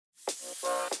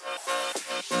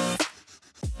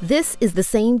This is the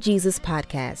Same Jesus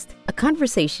Podcast, a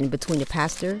conversation between a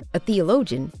pastor, a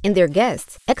theologian, and their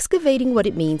guests, excavating what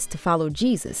it means to follow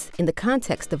Jesus in the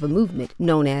context of a movement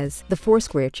known as the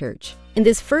Foursquare Church. In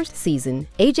this first season,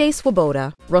 AJ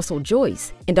Swoboda, Russell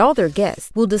Joyce, and all their guests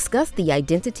will discuss the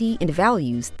identity and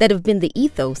values that have been the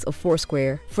ethos of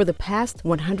Foursquare for the past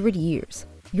 100 years.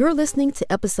 You're listening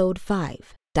to Episode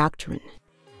 5, Doctrine.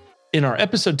 In our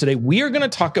episode today, we are going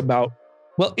to talk about,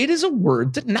 well, it is a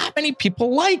word that not many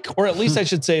people like, or at least I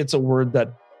should say it's a word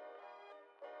that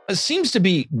seems to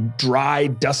be dry,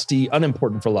 dusty,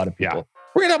 unimportant for a lot of people. Yeah.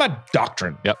 We're going to talk about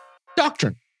doctrine. Yep.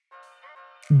 Doctrine.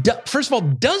 First of all,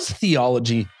 does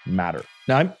theology matter?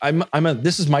 Now,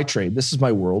 this is my trade. This is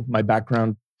my world, my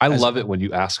background. I love it when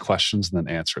you ask questions and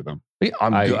then answer them.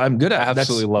 I'm good at it.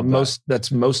 Absolutely love that.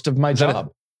 That's most of my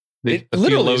job. The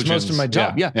literally is most of my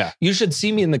job. Yeah. You should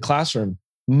see me in the classroom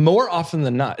more often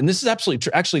than not. And this is absolutely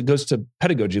true. Actually, it goes to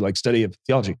pedagogy, like study of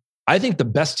theology. I think the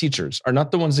best teachers are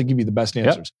not the ones that give you the best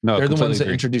answers. Yep. No, they're the ones that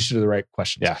agree. introduce you to the right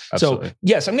questions. Yeah, absolutely. So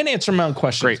yes, I'm going to answer my own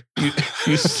question. Great.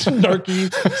 You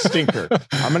snarky stinker.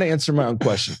 I'm going to answer my own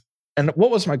question. And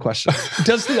what was my question?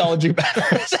 Does theology matter?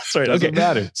 That's right. Doesn't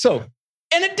matter. So,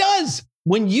 and it does.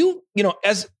 When not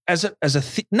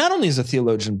only as a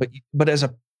theologian, but as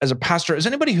a pastor, as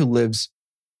anybody who lives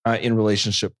in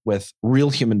relationship with real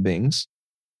human beings,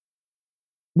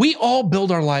 we all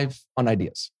build our life on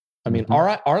ideas. I mean,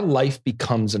 our life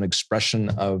becomes an expression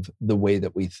of the way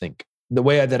that we think. The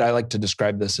way that I like to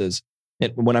describe this is,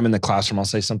 when I'm in the classroom, I'll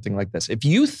say something like this. If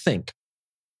you think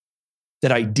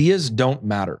that ideas don't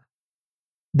matter,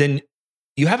 then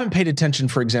you haven't paid attention,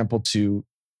 for example, to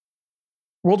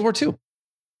World War II.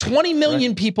 20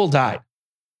 million people died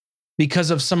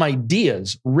because of some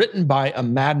ideas written by a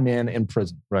madman in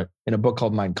prison, in a book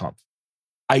called Mein Kampf.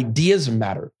 Ideas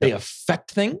matter. They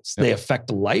affect things. They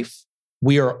affect life.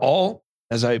 We are all,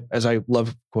 as I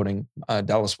love quoting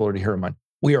Dallas Willard, a hero of mine,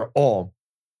 we are all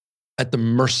at the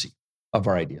mercy of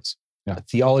our ideas. Yeah.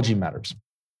 Theology matters.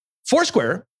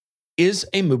 Foursquare is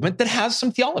a movement that has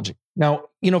some theology. Now,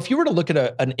 if you were to look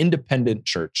at an independent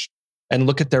church and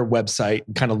look at their website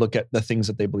and kind of look at the things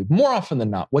that they believe, more often than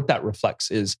not, what that reflects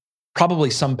is probably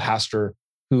some pastor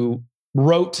who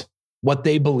wrote what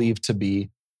they believe to be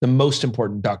the most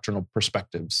important doctrinal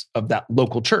perspectives of that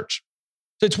local church.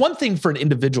 So it's one thing for an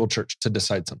individual church to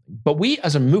decide something, but we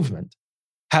as a movement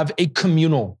have a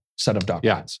communal set of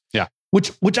doctrines. Yeah.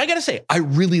 Which I got to say, I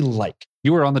really like.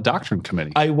 You were on the Doctrine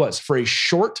committee. I was, for a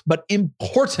short but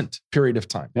important period of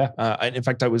time. Yeah. In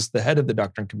fact, I was the head of the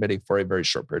Doctrine committee for a very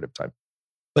short period of time.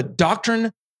 But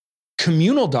doctrine,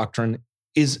 communal doctrine,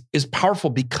 is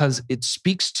powerful because it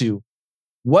speaks to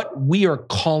what we are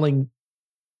calling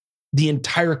the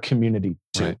entire community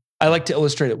to. Right. I like to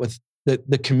illustrate it with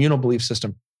the communal belief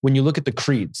system. When you look at the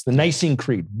creeds, the Nicene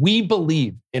Creed, we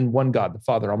believe in one God, the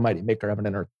Father Almighty, maker of heaven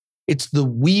and earth. It's the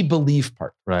we believe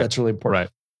part that's really important. Right.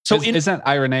 So isn't that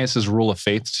Irenaeus' rule of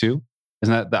faith too?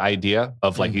 Isn't that the idea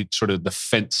of sort of the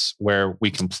fence where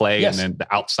we can play, and then the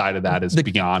outside of that is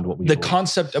beyond what we believe?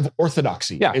 Concept of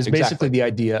orthodoxy is basically the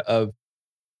idea of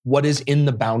what is in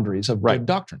the boundaries of good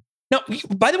doctrine. Now,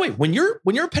 by the way, when you're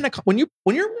a Pentecost, when you're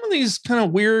one of these kind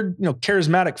of weird,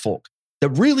 charismatic folk that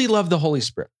really love the Holy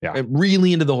Spirit,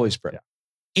 really into the Holy Spirit,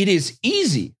 it is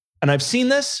easy, and I've seen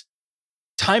this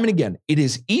time and again, it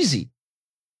is easy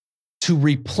to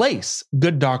replace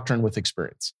good doctrine with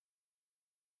experience.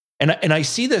 And I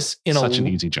see this in such an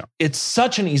easy jump. It's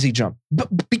such an easy jump,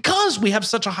 but because we have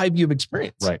such a high view of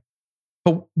experience. Right.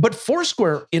 But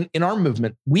Foursquare, in our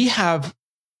movement, we have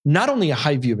not only a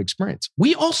high view of experience,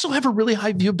 we also have a really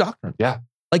high view of doctrine. Yeah.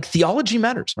 Like theology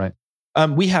matters. Right.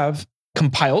 We have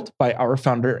compiled by our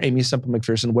founder, Amy Semple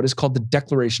McPherson, what is called the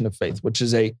Declaration of Faith, which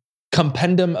is a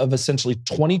compendium of essentially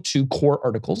 22 core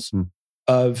articles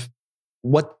of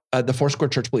what the Foursquare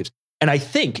Church believes. And I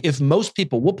think if most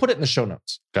people, we'll put it in the show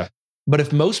notes, but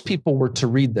if most people were to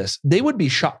read this, they would be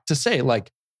shocked to say, like,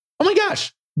 oh my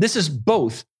gosh, this is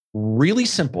both really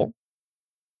simple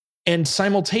and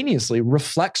simultaneously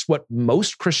reflects what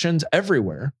most Christians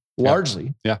everywhere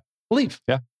largely believe.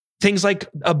 Yeah. Things like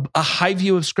a high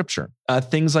view of Scripture,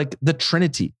 things like the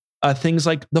Trinity, things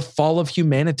like the fall of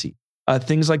humanity,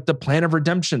 things like the plan of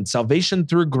redemption, salvation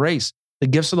through grace, the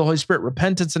gifts of the Holy Spirit,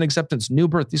 repentance and acceptance, new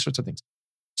birth, these sorts of things.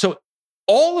 So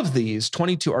all of these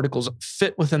 22 articles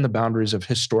fit within the boundaries of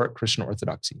historic Christian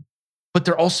orthodoxy, but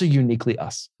they're also uniquely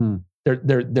us.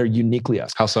 They're uniquely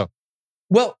us. How so?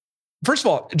 Well, first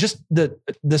of all, just the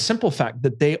simple fact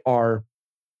that they are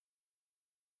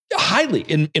highly,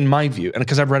 in my view, and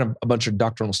because I've read a bunch of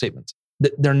doctrinal statements,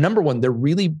 they're number one, they're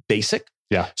really basic.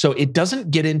 Yeah. So it doesn't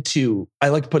get into, I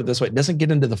like to put it this way, it doesn't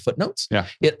get into the footnotes. Yeah.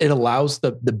 It allows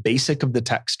the basic of the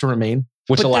text to remain.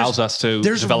 Which allows us to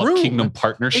develop kingdom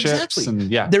partnerships.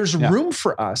 Exactly. And there's room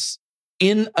for us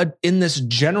in this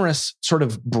generous sort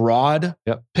of broad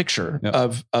picture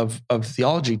of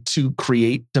theology to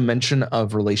create dimension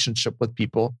of relationship with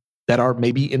people that are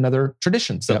maybe in other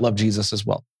traditions that love Jesus as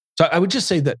well. So I would just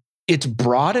say that it's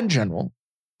broad and general,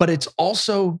 but it's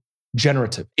also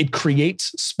generative. It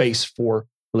creates space for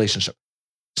relationship.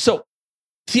 So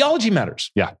theology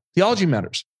matters. Yeah. Theology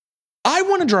matters. I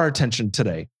want to draw our attention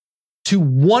today to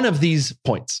one of these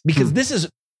points, because this is,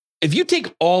 if you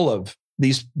take all of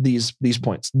these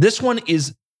points, this one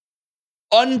is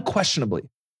unquestionably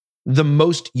the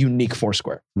most unique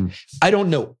Foursquare. I don't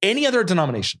know any other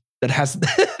denomination that has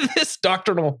this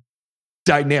doctrinal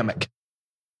dynamic.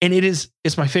 And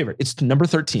it's my favorite. It's number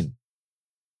 13.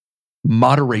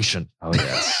 Moderation. Oh,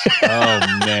 yes. Oh,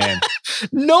 man.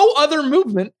 No other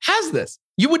movement has this.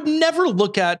 You would never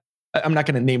look at, I'm not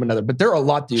going to name another, but there are a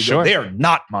lot that you go, they are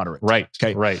not moderate. Right.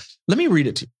 Okay. Right. Let me read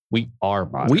it to you. We are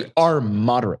moderate. We are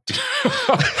moderate.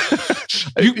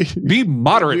 Be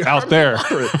moderate out there.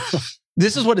 Moderate.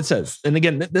 This is what it says. And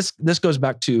again, this goes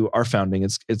back to our founding.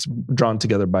 It's drawn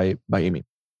together by Amy.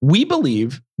 We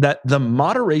believe that the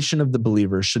moderation of the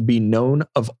believer should be known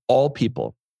of all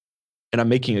people. And I'm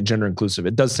making it gender inclusive.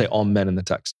 It does say all men in the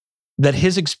text. That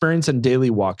his experience and daily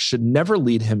walk should never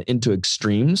lead him into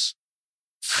extremes,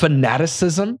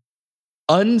 fanaticism,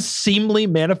 unseemly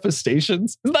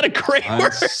manifestations. Isn't that a great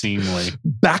word? Unseemly.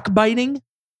 Backbiting,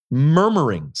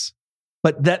 murmurings.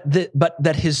 But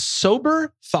that his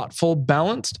sober, thoughtful,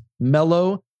 balanced,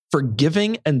 mellow,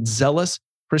 forgiving, and zealous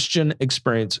Christian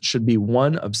experience should be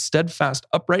one of steadfast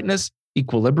uprightness,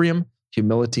 equilibrium,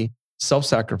 humility,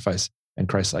 self-sacrifice, and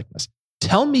Christ-likeness.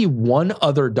 Tell me one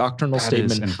other doctrinal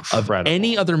statement of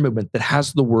any other movement that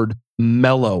has the word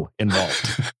mellow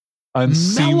involved.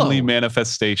 Unseemly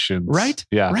manifestations. Right?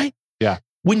 Yeah. Right? Yeah.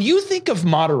 When you think of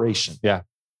moderation,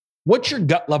 what's your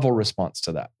gut level response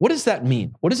to that? What does that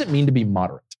mean? What does it mean to be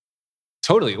moderate?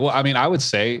 Totally. Well, I mean, I would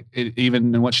say,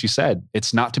 even in what she said,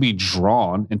 it's not to be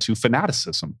drawn into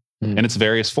fanaticism in its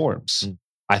various forms.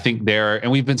 I think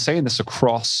and we've been saying this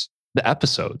across the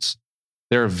episodes,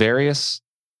 there are various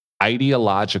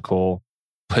ideological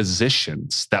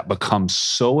positions that become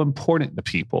so important to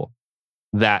people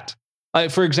that,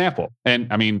 for example, and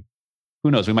I mean,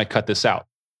 who knows, we might cut this out.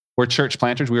 We're church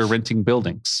planters, we were renting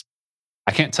buildings.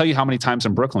 I can't tell you how many times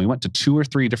in Brooklyn we went to 2 or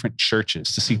 3 different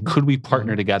churches to see, could we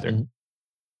partner together?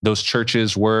 Those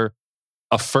churches were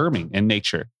affirming in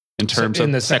nature in terms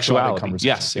of the sexuality.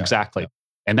 Yes, exactly.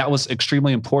 And that was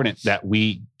extremely important that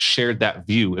we shared that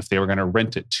view if they were going to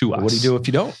rent it to us. What do you do if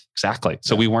you don't? Exactly.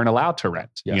 So we weren't allowed to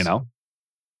rent, you know?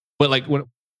 But like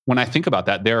when I think about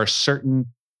that, there are certain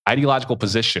ideological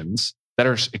positions that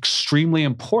are extremely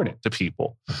important to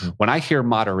people. When I hear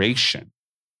moderation,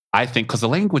 I think, because the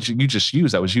language you just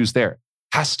used, that was used there,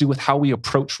 has to do with how we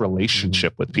approach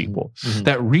relationship with people.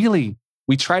 That really,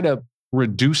 we try to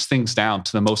reduce things down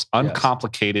to the most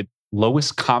uncomplicated,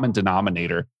 lowest common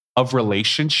denominator of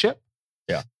relationship.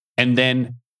 And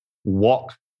then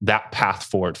walk that path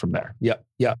forward from there.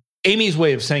 Yeah. Amy's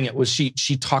way of saying it was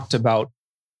she talked about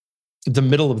the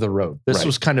middle of the road. This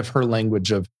was kind of her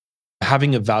language of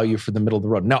having a value for the middle of the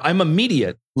road. Now, I'm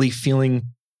immediately feeling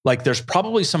like there's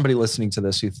probably somebody listening to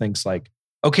this who thinks like,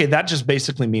 okay, that just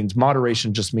basically means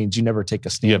moderation just means you never take a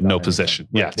stand. You have no position.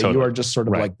 Right? Yeah, totally. You are just sort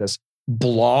of like this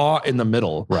blah in the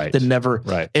middle that never.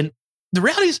 And the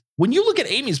reality is, when you look at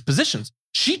Amy's positions,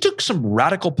 she took some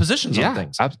radical positions on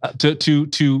things.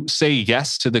 To say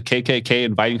yes to the KKK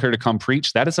inviting her to come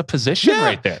preach, that is a position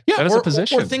right there. That is a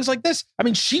position. Or things like this. I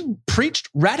mean, she preached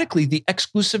radically the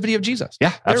exclusivity of Jesus.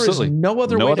 Yeah, absolutely. There is no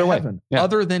other way to heaven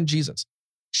other than Jesus.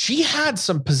 She had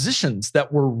some positions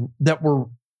that were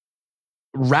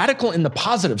radical in the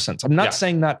positive sense. I'm not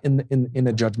saying that in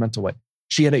a judgmental way.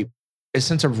 She had a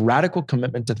sense of radical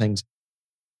commitment to things.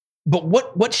 But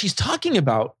what she's talking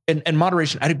about and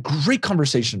moderation, I had a great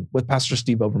conversation with Pastor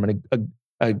Steve Overman.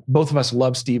 Both of us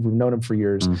love Steve. We've known him for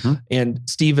years. And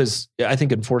Steve is, I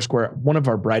think in Foursquare, one of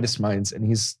our brightest minds, and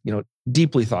he's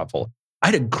deeply thoughtful. I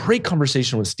had a great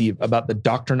conversation with Steve about the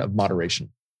doctrine of moderation.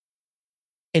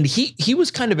 And he was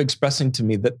kind of expressing to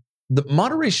me that the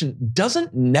moderation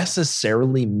doesn't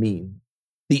necessarily mean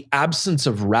the absence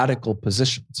of radical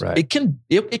positions. Right. It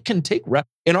can take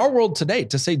in our world today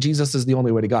to say Jesus is the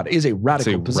only way to God is a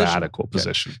radical position. Radical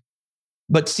position.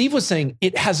 But Steve was saying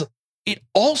it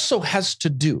also has to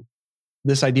do,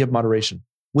 this idea of moderation,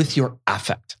 with your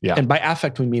affect. Yeah. And by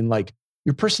affect we mean like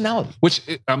your personality. Which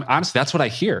honestly, that's what I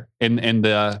hear in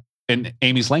the in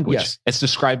Amy's language. Yes. It's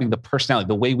describing the personality,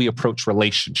 the way we approach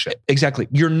relationship. Exactly.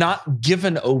 You're not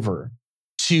given over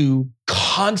to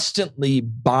constantly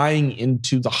buying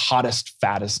into the hottest,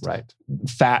 faddest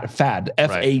fad,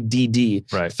 F-A-D-D.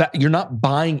 Right. You're not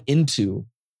buying into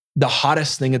the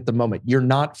hottest thing at the moment. You're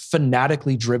not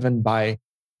fanatically driven by,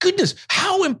 goodness,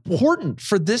 how important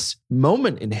for this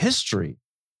moment in history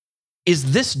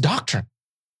is this doctrine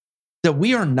that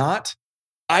we are not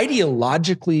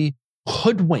ideologically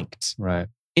hoodwinked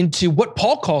into what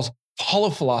Paul calls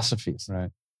hollow philosophies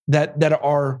that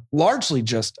are largely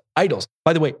just idols.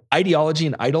 By the way, ideology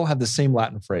and idol have the same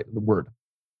Latin phrase, the word.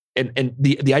 And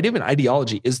the idea of an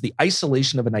ideology is the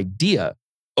isolation of an idea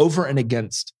over and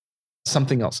against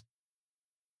something else.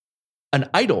 An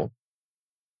idol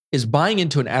is buying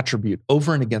into an attribute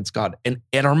over and against God. And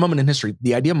at our moment in history,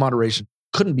 the idea of moderation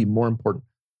couldn't be more important.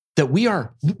 That we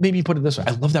are, maybe put it this way,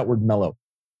 I love that word mellow,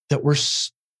 that we're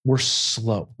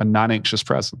slow. A non-anxious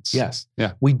presence. Yes.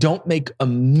 Yeah. We don't make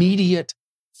immediate,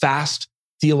 fast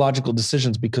theological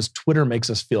decisions because Twitter makes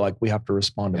us feel like we have to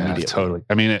respond immediately. Totally.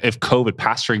 I mean, if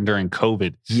pastoring during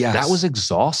COVID, that was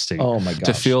exhausting. Oh my gosh.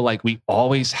 To feel like we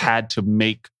always had to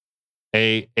make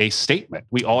a statement.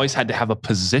 We always had to have a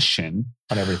position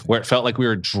on everything, where it felt like we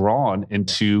were drawn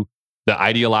into the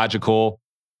ideological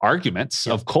arguments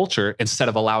of culture instead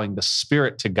of allowing the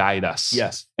Spirit to guide us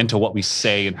into what we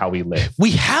say and how we live.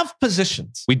 We have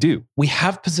positions. We do. We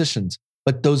have positions,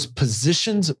 but those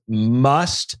positions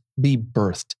must be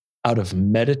birthed out of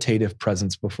meditative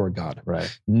presence before God,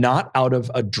 not out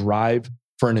of a drive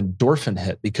for an endorphin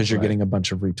hit because you're getting a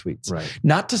bunch of retweets.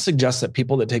 Not to suggest that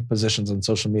people that take positions on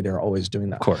social media are always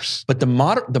doing that. Of course. But the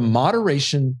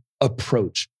moderation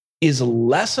approach is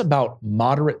less about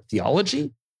moderate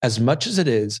theology as much as it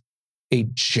is a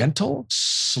gentle,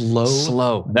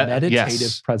 slow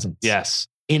meditative presence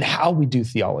in how we do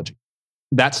theology.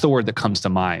 That's the word that comes to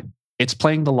mind. It's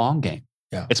playing the long game.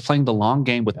 Yeah. It's playing the long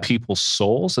game with people's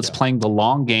souls. It's playing the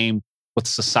long game with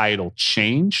societal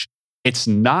change. It's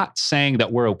not saying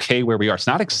that we're okay where we are. It's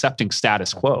not accepting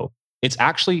status quo. It's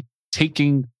actually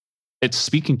it's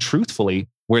speaking truthfully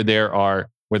where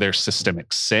there's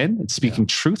systemic sin. It's speaking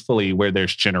truthfully where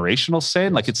there's generational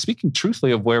sin. Like it's speaking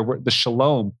truthfully of where the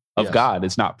shalom of God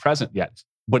is not present yet.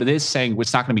 But it is saying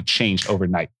it's not going to be changed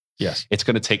overnight. Yes. It's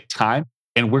going to take time,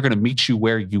 and we're going to meet you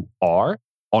where you are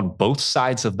on both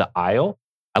sides of the aisle.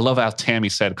 I love how Tammy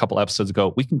said a couple episodes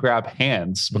ago, we can grab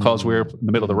hands because we're in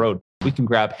the middle of the road. We can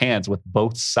grab hands with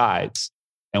both sides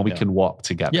and we can walk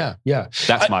together. Yeah.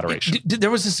 That's moderation. There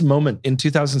was this moment in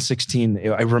 2016.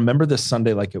 I remember this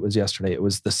Sunday like it was yesterday. It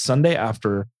was the Sunday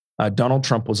after Donald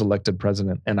Trump was elected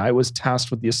president. And I was tasked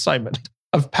with the assignment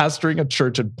of pastoring a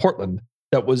church in Portland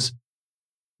that was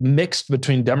mixed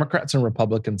between Democrats and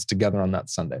Republicans together on that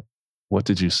Sunday. What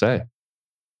did you say?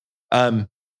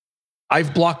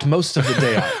 I've blocked most of the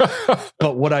day out.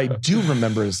 But what I do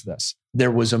remember is this. There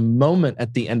was a moment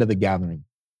at the end of the gathering.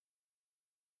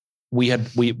 We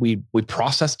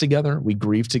processed together. We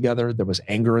grieved together. There was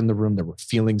anger in the room. There were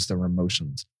feelings. There were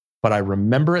emotions. But I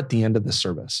remember at the end of the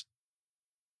service,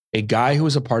 a guy who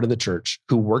was a part of the church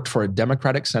who worked for a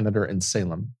Democratic senator in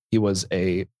Salem. He was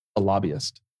a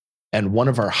lobbyist. And one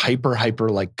of our hyper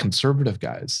like conservative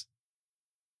guys,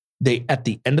 they, at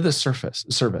the end of the service,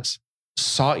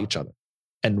 saw each other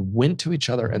and went to each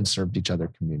other and served each other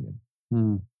communion.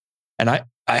 And I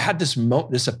had this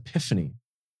epiphany.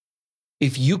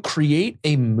 If you create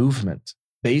a movement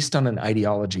based on an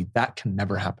ideology, that can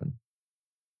never happen.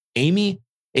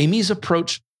 Amy's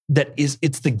approach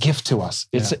it's the gift to us.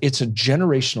 It's a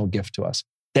generational gift to us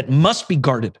that must be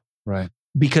guarded. Right.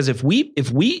 Because if we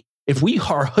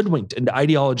are hoodwinked into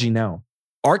ideology now,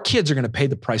 our kids are going to pay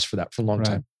the price for that for a long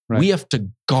time. Right. We have to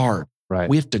guard. Right.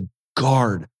 We have to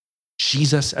guard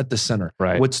Jesus at the center.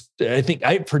 Right. I think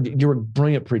I've heard you're a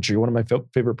brilliant preacher. You're one of my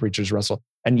favorite preachers, Russell.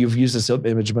 And you've used this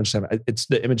image a bunch of times. It's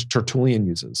the image Tertullian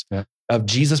uses of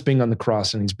Jesus being on the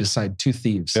cross and he's beside two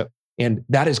thieves. Yep. And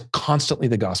that is constantly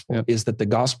the gospel, is that the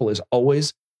gospel is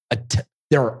always,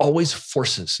 there are always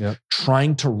forces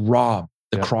trying to rob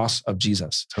the cross of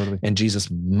Jesus. Totally. And Jesus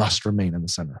must remain in the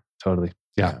center. Totally.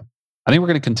 Yeah. I think we're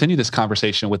going to continue this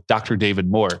conversation with Dr. David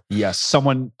Moore. Yes.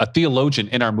 A theologian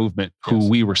in our movement who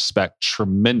we respect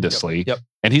tremendously. Yep.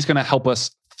 And he's going to help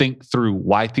us think through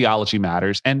why theology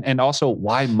matters and also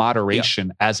why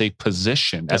moderation as a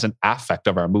position, as an affect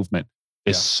of our movement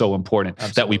is so important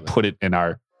that we put it in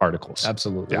our articles.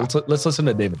 Absolutely. Yeah. Let's listen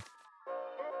to David.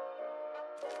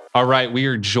 All right. We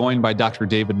are joined by Dr.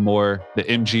 David Moore, the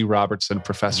M.G. Robertson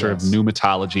Professor of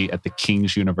Pneumatology at the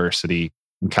King's University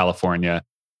in California.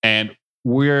 And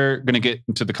we're going to get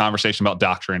into the conversation about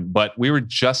doctrine, but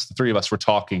the three of us were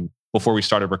talking before we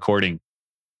started recording.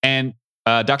 And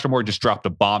Dr. Moore just dropped a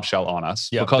bombshell on us.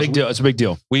 Yeah, big deal. It's a big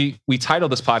deal. We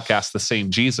titled this podcast The Same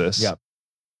Jesus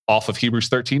off of Hebrews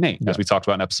 13:8, as we talked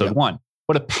about in episode 1.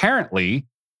 But apparently,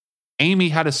 Amy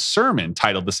had a sermon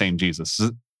titled The Same Jesus.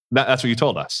 That's what you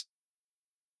told us.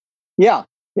 Yeah.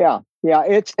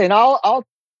 And I'll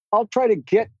try to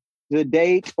get the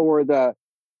date or the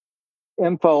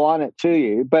info on it to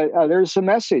you. But there's a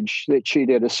message that she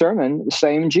did, a sermon, The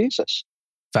Same Jesus.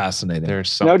 Fascinating.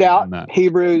 There's no doubt. in that.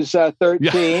 Hebrews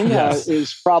 13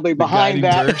 is probably behind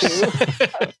that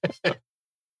too.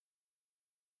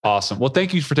 Awesome. Well,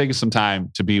 thank you for taking some time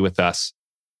to be with us.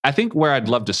 I think where I'd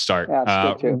love to start,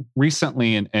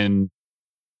 recently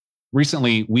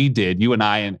we did, you and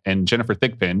I and Jennifer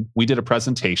Thigpen, we did a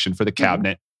presentation for the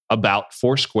cabinet about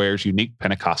Foursquare's unique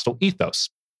Pentecostal ethos.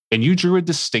 And you drew a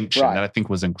distinction that I think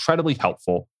was incredibly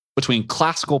helpful between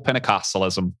classical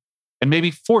Pentecostalism and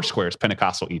maybe Foursquare's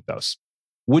Pentecostal ethos.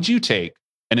 Would you take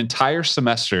an entire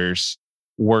semester's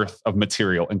worth of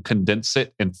material and condense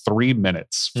it in 3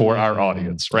 minutes for our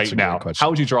audience right now? How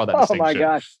would you draw that distinction? Oh my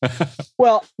gosh.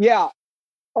 Well, yeah.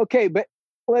 Okay, but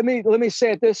let me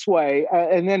say it this way,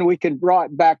 and then we can draw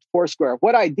it back to Foursquare.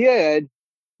 What I did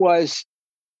was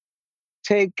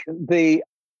take the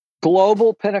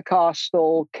global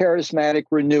Pentecostal charismatic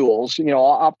renewals,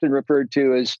 often referred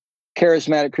to as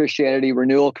charismatic Christianity,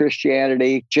 renewal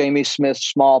Christianity, Jamie Smith's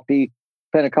small p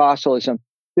Pentecostalism,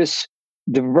 this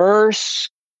diverse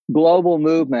global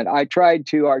movement. I tried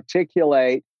to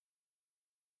articulate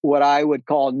what I would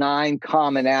call 9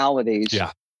 commonalities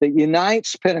that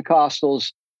unites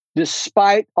Pentecostals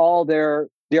despite all their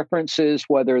differences,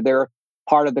 whether they're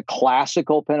part of the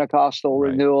classical Pentecostal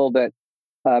renewal that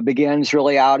begins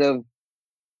really out of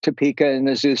Topeka and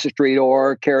Azusa Street,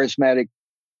 or charismatic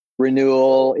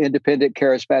renewal, independent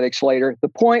charismatics later. The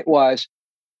point was,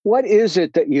 what is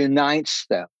it that unites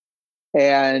them?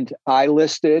 And I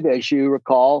listed, as you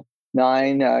recall,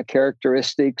 9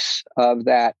 characteristics of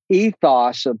that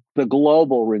ethos of the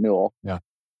global renewal.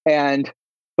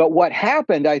 But what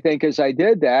happened, I think, as I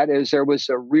did that, is there was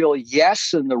a real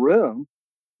yes in the room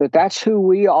that's who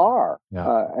we are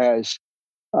as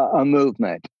a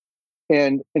movement.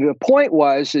 And the point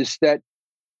is that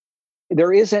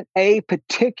there isn't a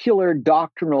particular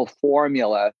doctrinal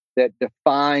formula that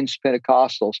defines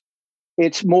Pentecostals.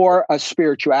 It's more a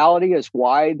spirituality, as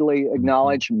widely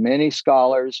acknowledged, many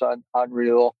scholars on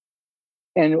renewal.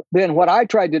 And then what I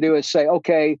tried to do is say,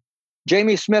 okay,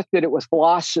 Jamie Smith did it with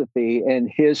philosophy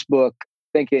in his book,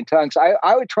 Thinking in Tongues.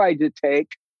 I would try to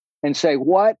take and say,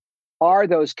 what are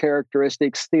those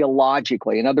characteristics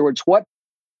theologically? In other words, what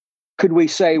could we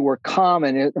say were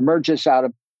common? It emerges out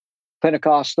of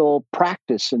Pentecostal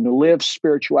practice and lived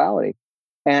spirituality.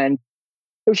 And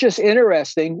it was just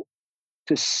interesting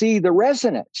to see the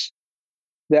resonance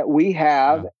that we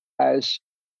have as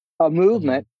a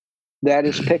movement that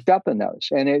is picked up in those.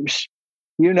 And it's,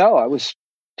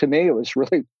 to me, it was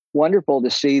really wonderful to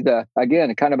see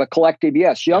again, kind of a collective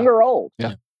yes, young or old.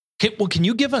 Can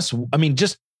you give us,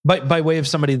 just by way of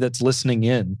somebody that's listening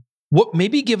in,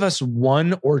 maybe give us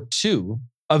 1 or 2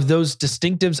 of those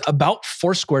distinctives about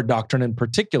Foursquare doctrine in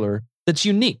particular that's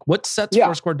unique? What sets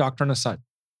Foursquare doctrine aside?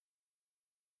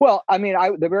 Well,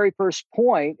 the very first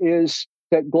point is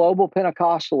that global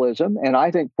Pentecostalism, and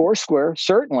I think Foursquare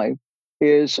certainly,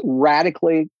 is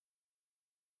radically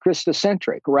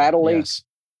Christocentric,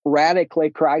 radically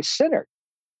Christ-centered.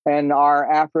 And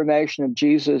our affirmation of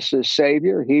Jesus as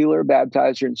Savior, Healer,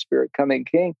 Baptizer in Spirit, Coming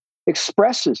King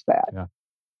expresses that.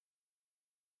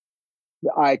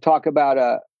 I talk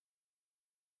about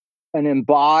an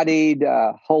embodied,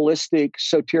 holistic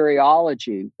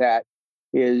soteriology that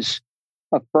is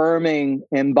affirming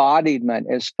embodiment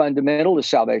as fundamental to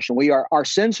salvation. Our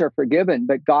sins are forgiven,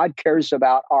 but God cares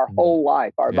about our whole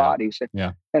life, our bodies.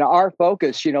 And our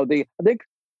focus, I think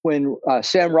when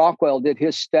Sam Rockwell did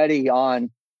his study on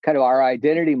kind of our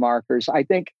identity markers, I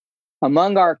think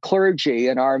among our clergy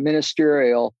and our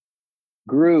ministerial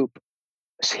group,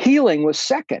 healing was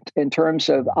second in terms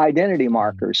of identity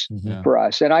markers for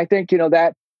us. And I think,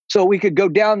 that, so we could go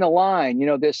down the line,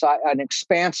 an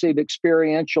expansive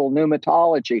experiential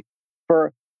pneumatology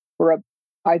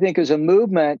I think as a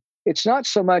movement, it's not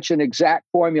so much an exact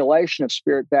formulation of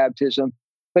Spirit baptism,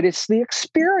 but it's the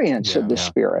experience of the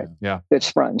Spirit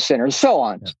that's front and center, and so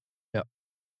on. All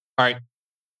right.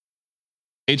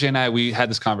 AJ and I, we had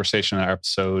this conversation in our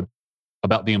episode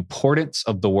about the importance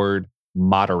of the word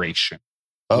moderation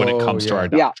when it comes to our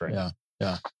doctrine.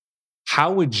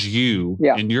 How would you,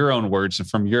 in your own words and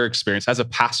from your experience as a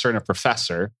pastor and a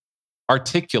professor,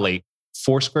 articulate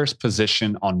Foursquare's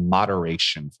position on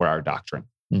moderation for our doctrine?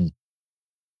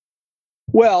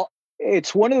 Well,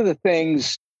 it's one of the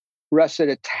things, Russ,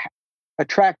 that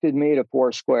attracted me to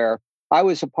Foursquare. I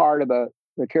was a part of the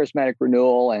charismatic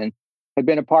renewal and had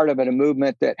been a part of a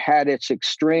movement that had its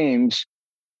extremes,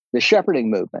 the shepherding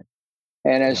movement.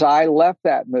 And as I left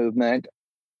that movement,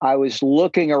 I was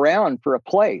looking around for a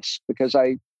place, because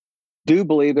I do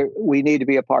believe that we need to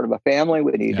be a part of a family.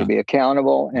 We need to be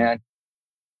accountable. And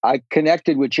I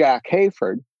connected with Jack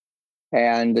Hayford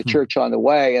and the Church on the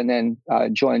Way, and then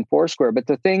joined Foursquare. But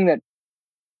the thing that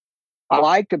I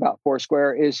liked about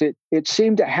Foursquare is it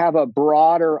seemed to have a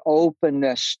broader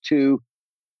openness to,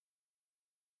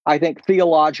 I think,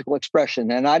 theological expression.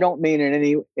 And I don't mean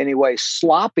in any way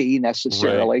sloppy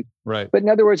necessarily, right. But in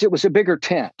other words, it was a bigger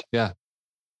tent. Yeah.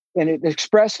 And it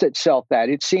expressed itself that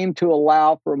it seemed to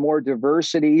allow for more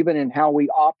diversity, even in how we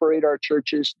operate our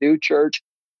churches, do church.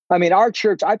 I mean, our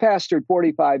church, I pastored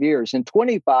 45 years and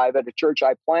 25 at a church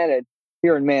I planted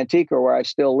here in Manteca, where I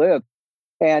still live.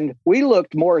 And we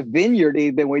looked more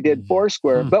vineyardy than we did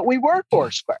Foursquare, but we were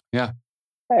Foursquare. Yeah.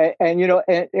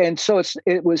 And so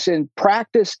it was in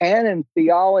practice and in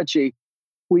theology,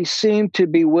 we seem to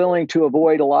be willing to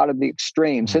avoid a lot of the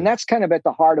extremes. And that's kind of at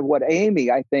the heart of what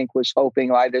Amy, I think, was hoping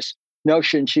by this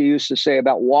notion she used to say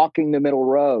about walking the middle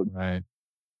road. Right.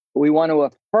 We want to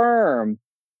affirm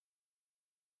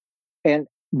and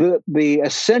the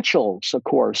essentials, of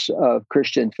course, of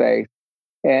Christian faith,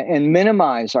 and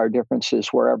minimize our differences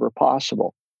wherever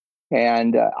possible.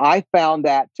 And I found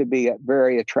that to be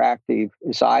very attractive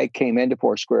as I came into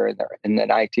Foursquare in the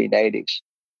 1980s.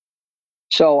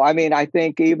 So, I mean, I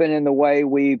think even in the way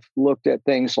we've looked at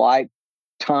things like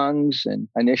tongues and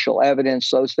initial evidence,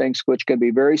 those things which can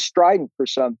be very strident for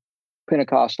some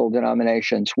Pentecostal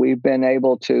denominations, we've been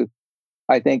able to,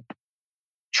 I think,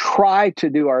 try to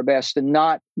do our best to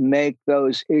not make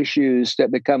those issues that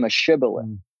become a shibboleth.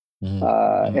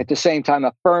 At the same time,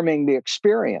 affirming the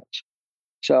experience.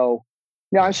 So,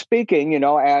 I'm speaking,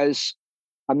 as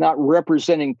I'm not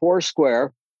representing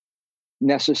Foursquare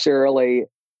necessarily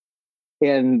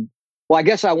I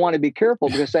guess I want to be careful,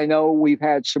 because I know we've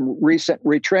had some recent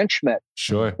retrenchment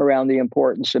around the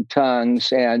importance of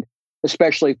tongues, and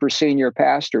especially for senior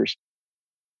pastors.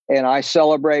 And I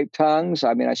celebrate tongues.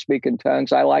 I mean, I speak in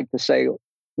tongues. I like to say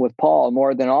with Paul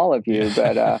more than all of you,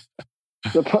 but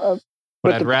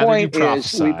But the point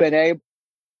is,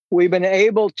 we've been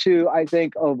able to, I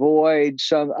think, avoid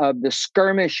some of the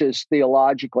skirmishes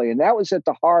theologically, and that was at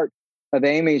the heart of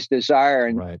Amy's desire.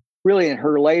 And really, in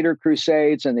her later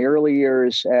crusades and the early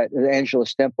years at the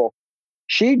Angelus Temple,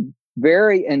 she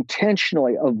very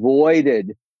intentionally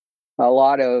avoided a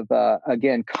lot of,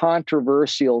 again,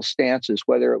 controversial stances,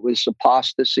 whether it was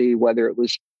apostasy, whether it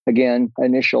was, again,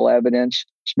 initial evidence,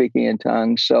 speaking in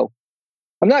tongues. So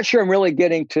I'm not sure I'm really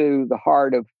getting to the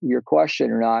heart of your question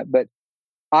or not, but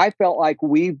I felt like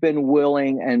we've been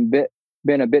willing and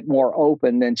been a bit more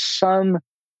open than some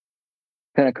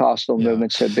Pentecostal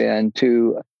movements have been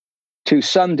to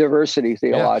some diversity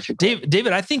theologically.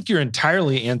 David, I think you're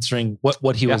entirely answering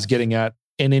what he was getting at.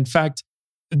 And in fact,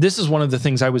 this is one of the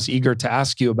things I was eager to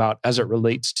ask you about as it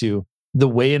relates to the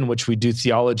way in which we do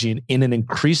theology in an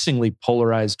increasingly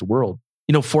polarized world.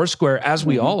 Foursquare, as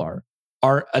we all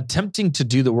are attempting to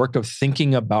do the work of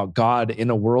thinking about God in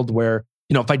a world where,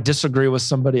 if I disagree with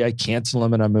somebody, I cancel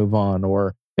them and I move on.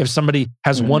 Or if somebody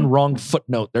has one wrong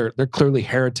footnote, they're clearly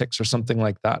heretics or something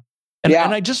like that. And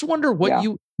I just wonder what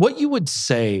you would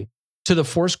say to the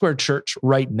Foursquare Church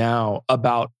right now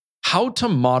about how to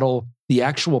model the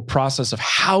actual process of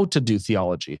how to do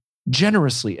theology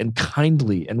generously and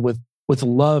kindly and with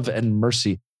love and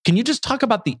mercy. Can you just talk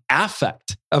about the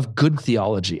affect of good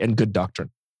theology and good doctrine?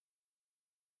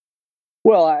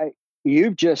 Well,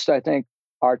 you've just, I think,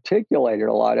 articulated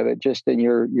a lot of it just in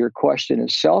your question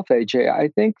itself, AJ. I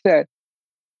think that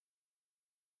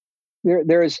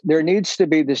there needs to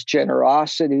be this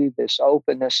generosity, this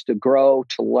openness to grow,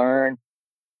 to learn.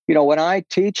 When I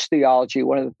teach theology,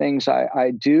 one of the things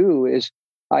I do is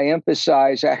I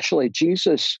emphasize actually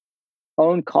Jesus'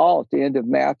 own call at the end of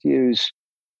Matthew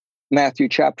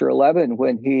chapter 11,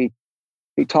 when he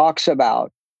talks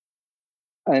about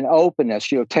an openness,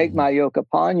 take my yoke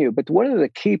upon you. But one of the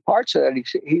key parts of that,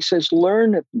 he says,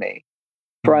 learn of me,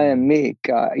 for I am meek.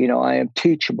 I am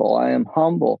teachable. I am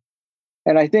humble.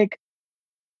 And I think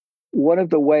one of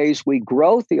the ways we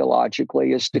grow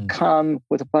theologically is to come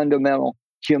with a fundamental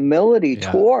humility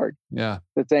toward the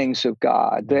things of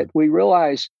God, that we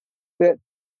realize that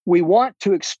we want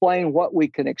to explain what we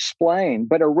can explain,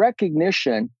 but a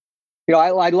recognition.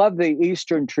 I love the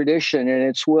Eastern tradition and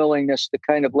its willingness to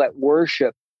kind of let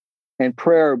worship and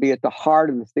prayer be at the heart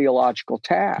of the theological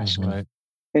task. Right.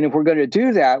 And if we're going to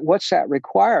do that, what's that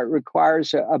require? It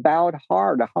requires a bowed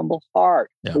heart, a humble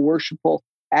heart, a worshipful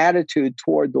attitude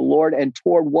toward the Lord and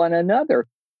toward one another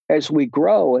as we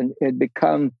grow and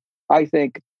become, I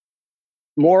think,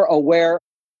 more aware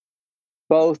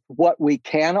both what we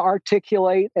can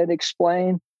articulate and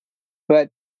explain, but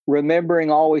remembering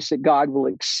always that God will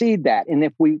exceed that. And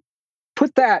if we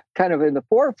put that kind of in the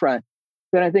forefront,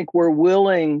 then I think we're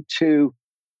willing to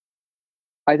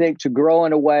grow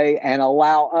in a way and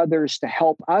allow others to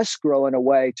help us grow in a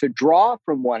way to draw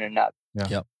from one another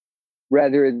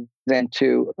rather than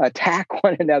to attack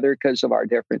one another because of our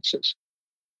differences.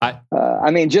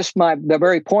 Just the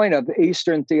very point of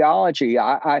Eastern theology,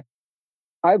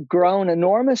 I've grown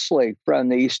enormously from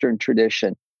the Eastern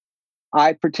tradition.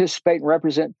 I participate and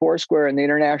represent Foursquare in the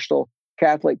International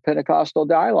Catholic Pentecostal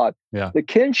Dialogue. Yeah. The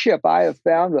kinship I have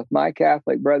found with my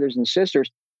Catholic brothers and sisters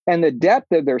and the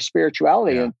depth of their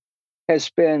spirituality has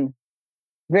been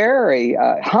very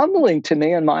humbling to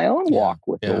me in my own walk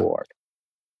with the Lord.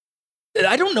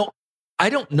 I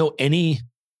don't know any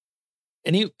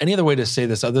other way to say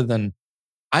this other than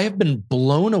I have been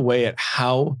blown away at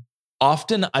how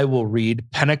often I will read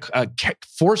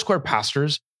Foursquare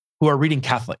pastors who are reading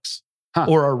Catholics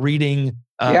or are reading.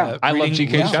 I love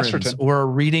G.K. Chesterton. Or are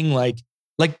reading like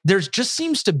there's just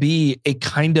seems to be a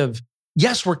kind of,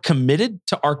 yes, we're committed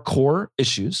to our core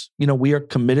issues. We are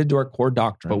committed to our core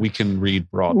doctrine, but we can read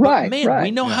broad. Right,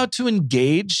 we know how to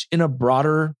engage in a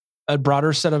broader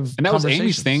set of. And that was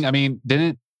Amy's thing. I mean,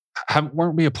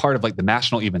 weren't we a part of like the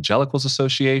National Evangelicals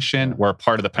Association? We're a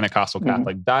part of the Pentecostal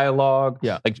Catholic Dialogue.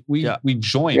 Yeah. Like we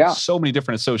joined so many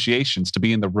different associations to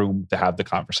be in the room to have the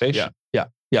conversation. Yeah.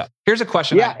 Here's a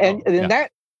question.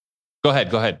 That. Go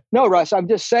ahead. No, Russ, I'm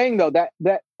just saying though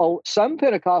that some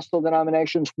Pentecostal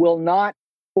denominations will not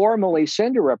formally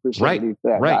send a representative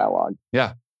to that dialogue.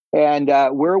 Yeah. And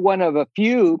we're one of a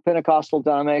few Pentecostal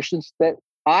denominations that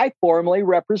I formally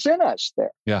represent us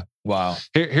there. Yeah. Wow.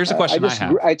 Here's a question I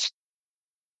have.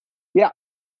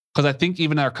 Because I think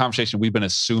even in our conversation, we've been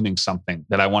assuming something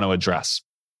that I want to address.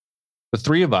 The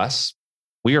three of us,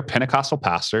 we are Pentecostal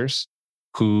pastors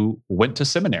who went to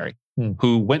seminary,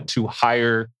 who went to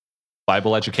higher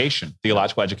Bible education,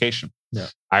 theological education. Yeah.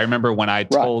 I remember when I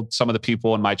told some of the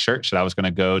people in my church that I was going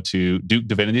to go to Duke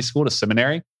Divinity School, to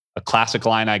seminary, a classic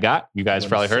line I got, you guys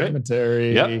probably heard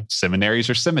it. Yep. Seminaries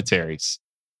are cemeteries.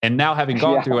 And now having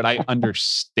gone through it, I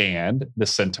understand the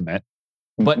sentiment.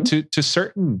 But to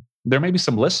certain, there may be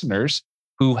some listeners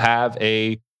who have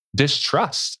a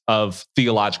distrust of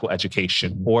theological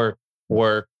education or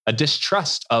a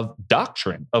distrust of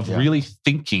doctrine, of really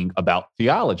thinking about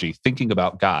theology, thinking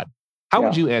about God. How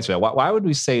would you answer that? Why would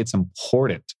we say it's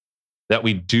important that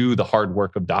we do the hard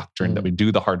work of doctrine, that we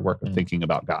do the hard work of thinking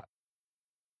about God?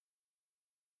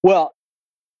 Well,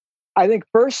 I think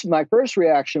my first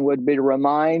reaction would be to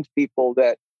remind people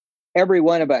that every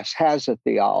one of us has a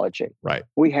theology. Right.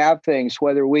 We have things,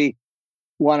 whether we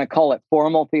want to call it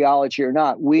formal theology or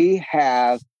not. We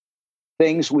have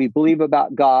things we believe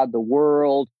about God, the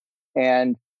world,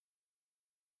 and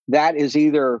that is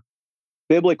either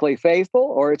biblically faithful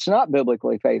or it's not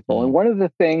biblically faithful. And one of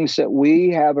the things that we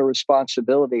have a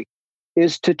responsibility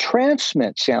is to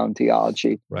transmit sound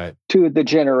theology to the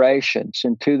generations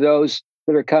and to those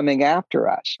that are coming after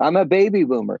us. I'm a baby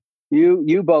boomer.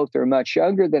 You both are much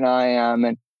younger than I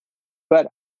am, but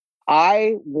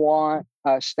I want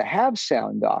us to have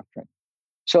sound doctrine.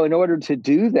 So in order to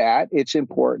do that, it's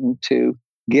important to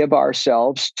give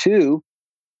ourselves to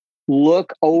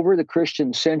look over the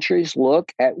Christian centuries,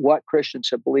 look at what Christians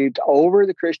have believed over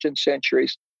the Christian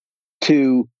centuries,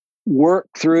 to work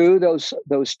through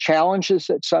those challenges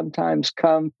that sometimes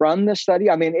come from the study.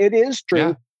 I mean, it is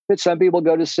true that some people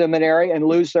go to seminary and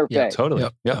lose their faith. Yeah, totally.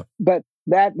 Yeah. But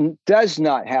that does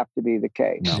not have to be the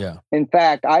case. No. Yeah. In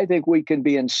fact, I think we can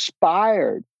be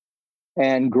inspired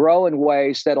and grow in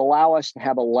ways that allow us to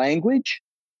have a language,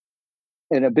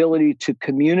 an ability to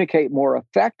communicate more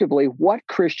effectively what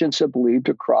Christians have believed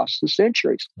across the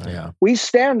centuries. Yeah. We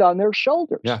stand on their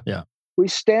shoulders. Yeah. We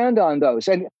stand on those.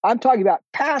 And I'm talking about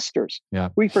pastors. Yeah.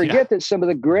 We forget that some of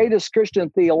the greatest Christian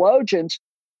theologians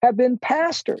have been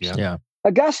pastors. Yeah.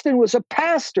 Augustine was a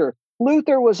pastor.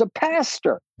 Luther was a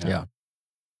pastor. Yeah.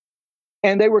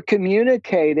 And they were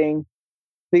communicating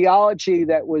theology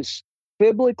that was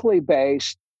biblically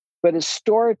based, but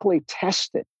historically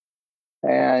tested.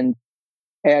 And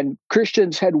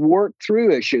Christians had worked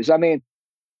through issues. I mean,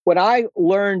 when I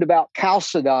learned about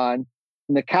Chalcedon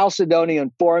and the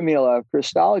Chalcedonian formula of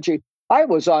Christology, I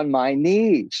was on my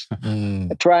knees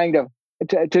trying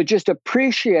to just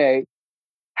appreciate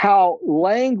how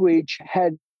language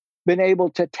had been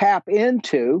able to tap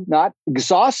into, not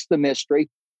exhaust the mystery,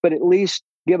 but at least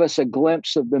give us a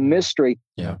glimpse of the mystery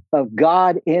of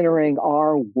God entering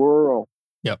our world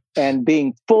and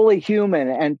being fully human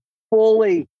and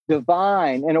fully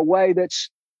divine in a way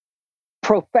that's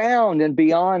profound and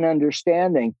beyond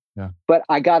understanding. Yeah. But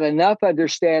I got enough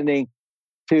understanding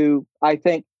to, I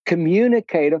think,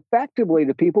 communicate effectively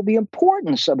to people the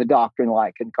importance of a doctrine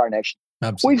like incarnation.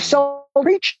 Absolutely. We've so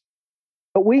preached,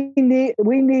 but we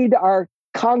need our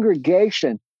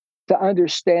congregation to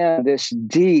understand this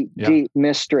deep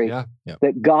mystery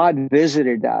that God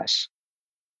visited us.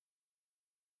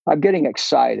 I'm getting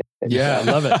excited. Yeah, I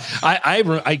love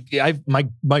it.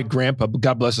 My grandpa,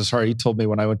 God bless his heart, he told me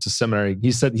when I went to seminary,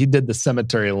 he said he did the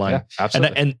cemetery line. Yeah,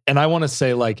 absolutely. And I want to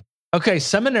say, like, okay,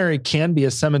 seminary can be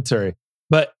a cemetery,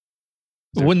 but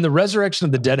when the resurrection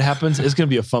of the dead happens, it's going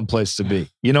to be a fun place to be.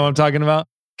 You know what I'm talking about?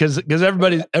 Because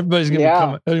everybody's going to be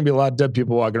coming. There's going to be a lot of dead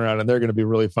people walking around, and they're going to be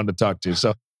really fun to talk to.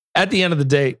 So at the end of the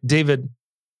day, David,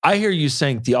 I hear you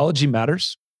saying theology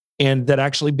matters, and that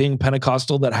actually being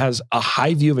Pentecostal that has a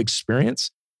high view of experience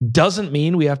doesn't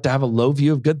mean we have to have a low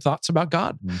view of good thoughts about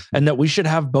God, and that we should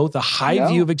have both a high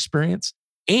view of experience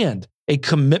and a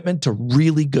commitment to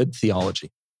really good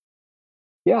theology.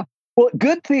 Yeah. Well,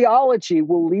 good theology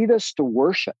will lead us to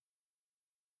worship.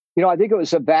 You know, I think it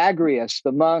was Evagrius,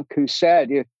 the monk, who said,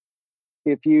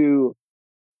 if you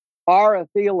are a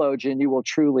theologian, you will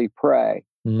truly pray.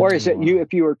 Or is it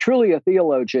if you are truly a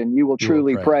theologian, you will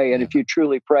truly pray. And if you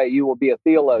truly pray, you will be a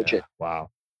theologian. Yeah. Wow.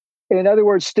 In other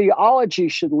words, theology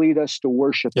should lead us to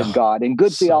worship in God. And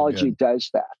good theology does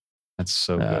that. That's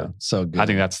so good. So good. I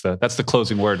think that's the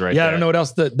closing word right there. Yeah, I don't know what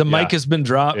else. The mic has been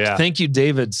dropped. Yeah. Thank you,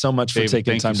 David, so much for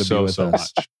taking time to be with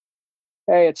us. Much.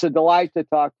 Hey, it's a delight to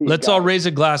talk to you. Let's guys. all raise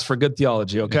a glass for good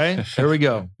theology, okay? Here we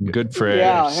go. Good prayers.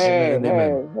 Yeah, hey,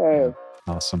 Amen. hey.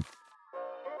 Awesome.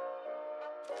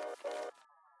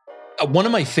 One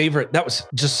of my favorite, that was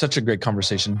just such a great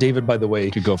conversation. David, by the way,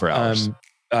 You could go for hours.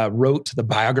 Wrote the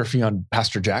biography on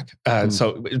Pastor Jack.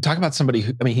 So talk about somebody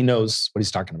who, I mean, he knows what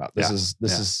he's talking about. This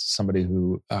is somebody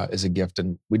who is a gift,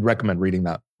 and we'd recommend reading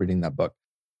that book.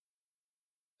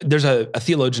 There's a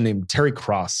theologian named Terry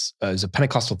Cross, is a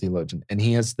Pentecostal theologian, and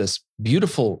he has this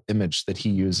beautiful image that he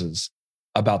uses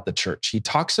about the church. He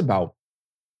talks about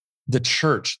the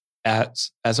church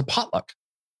as a potluck.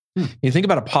 You think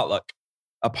about a potluck.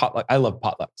 I love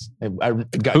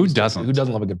potlucks. Who doesn't? Who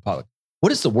doesn't love a good potluck?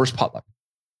 What is the worst potluck?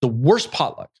 The worst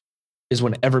potluck is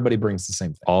when everybody brings the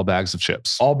same thing. All bags of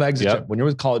chips. All bags of chips. When you're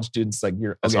with college students, like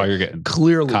That's all you're getting.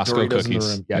 Clearly Costco Doritos in the cookies.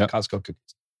 room. Yeah, Costco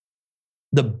cookies.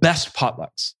 The best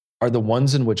potlucks are the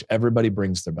ones in which everybody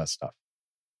brings their best stuff.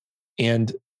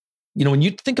 And, you know, when you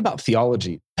think about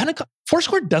theology,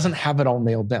 Foursquare doesn't have it all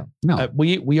nailed down. No.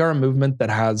 We are a movement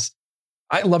that has,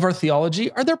 I love our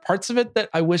theology. Are there parts of it that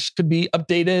I wish could be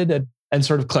updated and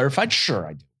sort of clarified? Sure,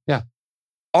 I do. Yeah.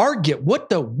 Our gift,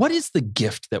 what is the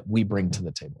gift that we bring to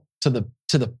the table, to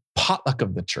the potluck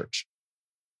of the church?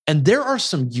 And there are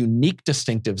some unique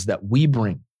distinctives that we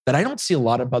bring that I don't see a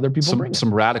lot of other people bring.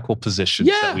 Some radical positions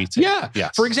that we take. Yeah.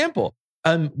 Yes. For example,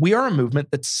 we are a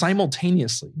movement that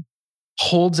simultaneously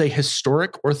holds a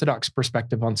historic Orthodox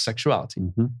perspective on sexuality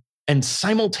and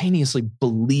simultaneously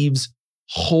believes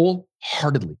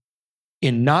wholeheartedly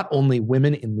in not only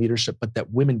women in leadership, but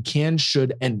that women can,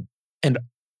 should, and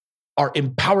are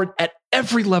empowered at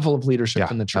every level of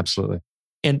leadership in the church. Absolutely.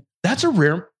 And that's a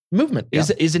rare movement. Is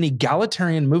an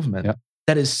egalitarian movement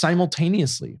that is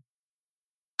simultaneously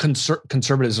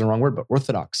conservative is the wrong word, but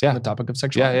orthodox on the topic of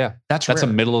sexuality. Yeah. That's rare. a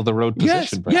middle of the road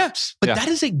position. Yes. But that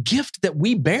is a gift that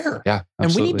we bear. Yeah. Absolutely.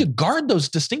 And we need to guard those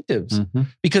distinctives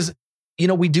because, you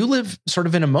know, we do live sort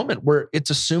of in a moment where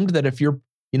it's assumed that if you're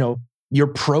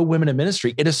pro women in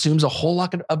ministry, it assumes a whole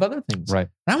lot of other things. Right.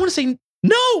 And I want to say,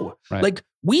 no, Right. like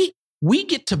we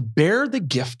get to bear the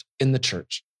gift in the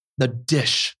church, the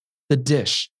dish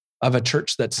of a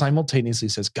church that simultaneously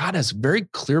says God has very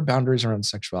clear boundaries around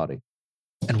sexuality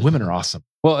and women are awesome.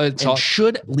 Well, it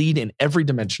should lead in every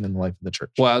dimension in the life of the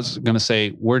church. Well, I was going to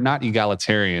say, we're not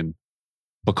egalitarian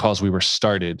because we were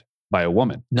started by a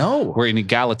woman. No. We're an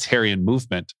egalitarian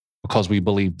movement because we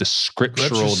believe the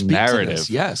scriptural narrative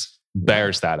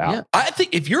bears that out. Yeah. I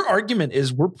think if your argument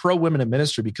is we're pro women in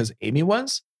ministry because Amy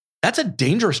was, that's a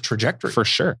dangerous trajectory. For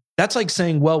sure. That's like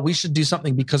saying, well, we should do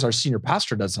something because our senior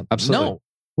pastor does something. Absolutely. No,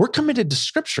 we're committed to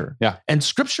scripture. Yeah. And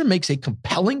scripture makes a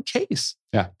compelling case.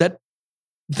 Yeah. That,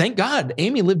 thank God,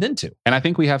 Amy lived into. And I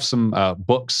think we have some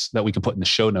books that we can put in the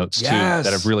show notes too that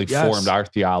have really formed our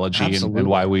theology and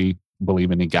why we believe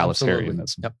in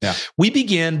egalitarianism. Yep. Yeah. We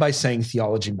began by saying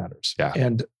theology matters. Yeah.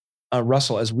 And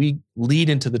Russell, as we lead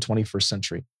into the 21st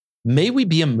century, may we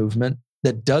be a movement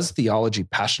that does theology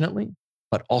passionately,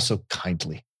 but also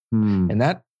kindly, and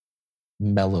that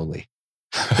mellowly.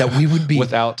 That we would be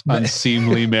without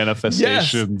unseemly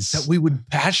manifestations. Yes, that we would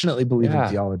passionately believe in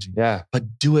theology,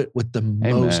 but do it with the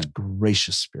most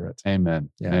gracious spirit. Amen.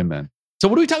 Yeah. Amen. So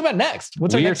what are we talking about next?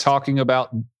 We are talking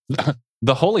about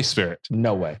the Holy Spirit.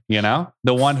 No way. You know,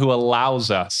 the one who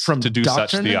allows us to do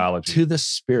such theology. To the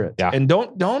Spirit. Yeah. And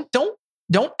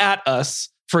don't at us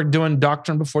for doing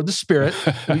doctrine before the Spirit.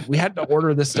 we had to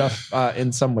order this stuff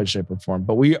in some way, shape, or form,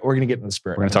 but we're going to get into the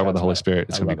Spirit. We're going to talk about the Holy Spirit.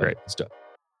 It's going to be great. Let's do it.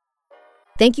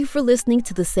 Thank you for listening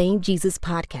to the Same Jesus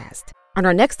podcast. On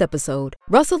our next episode,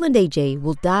 Russell and AJ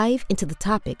will dive into the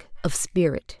topic of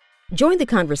spirit. Join the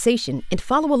conversation and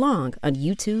follow along on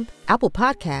YouTube, Apple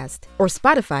Podcast, or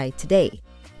Spotify today.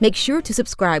 Make sure to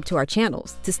subscribe to our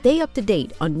channels to stay up to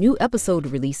date on new episode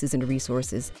releases and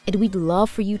resources, and we'd love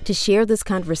for you to share this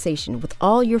conversation with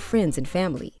all your friends and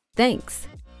family. Thanks.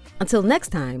 Until next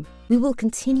time, we will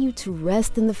continue to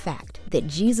rest in the fact that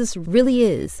Jesus really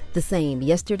is the same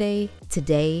yesterday,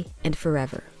 today, and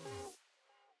forever.